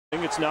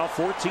It's now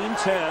 14-10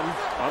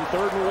 on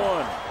 3rd and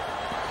 1.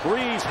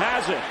 Breeze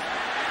has it.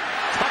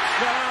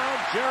 Touchdown,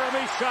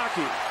 Jeremy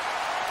Shockey.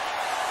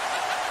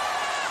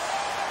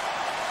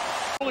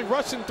 Only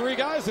rushing 3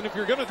 guys, and if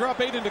you're going to drop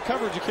 8 into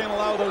coverage, you can't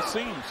allow those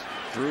seams.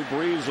 Drew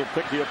Brees will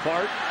pick you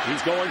apart.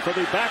 He's going for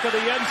the back of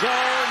the end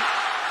zone.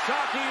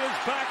 Shockey is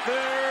back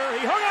there.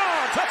 He hung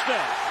on.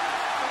 Touchdown.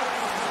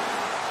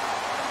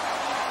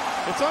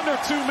 It's under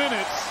 2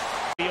 minutes.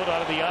 Field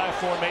out of the I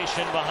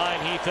formation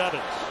behind Heath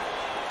Evans.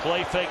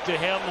 Play fake to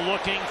him,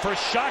 looking for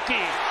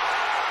Shockey.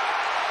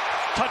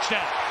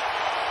 Touchdown.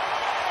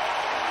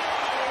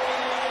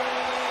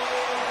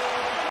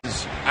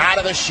 Out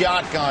of the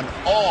shotgun,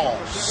 all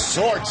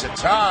sorts of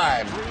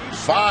time.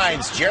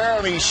 Finds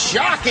Jeremy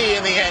Shockey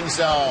in the end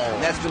zone.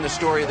 And that's been the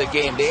story of the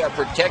game. They are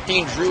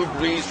protecting Drew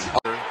Brees.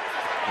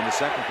 In the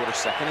second quarter,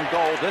 2nd and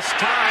goal. This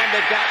time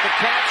they've got the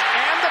catch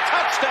and the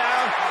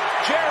touchdown.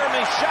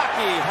 Jeremy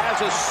Shockey has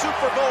a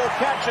Super Bowl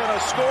catch and a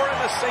score, and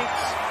the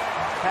Saints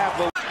have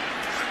the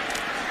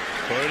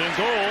 3rd and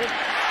goal.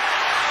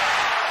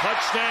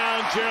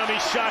 Touchdown, Jeremy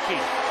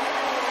Shockey.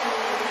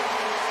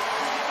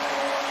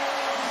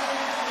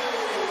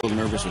 A little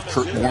nervous with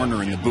Kurt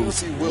Warner in the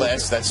booth.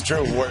 Les, that's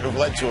true. It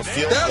led to a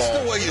field goal. That's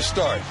the way you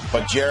start.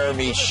 But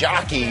Jeremy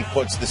Shockey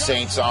puts the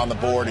Saints on the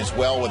board as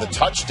well with a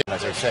touchdown.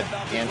 As I said,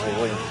 D'Angelo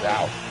Williams is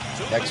out.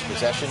 Next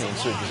possession, the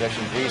ensuing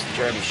possession, Brees to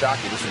Jeremy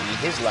Shockey. This will be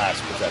his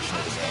last possession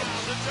of the game.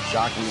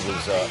 Shockey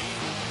was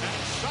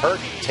hurt,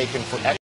 taken for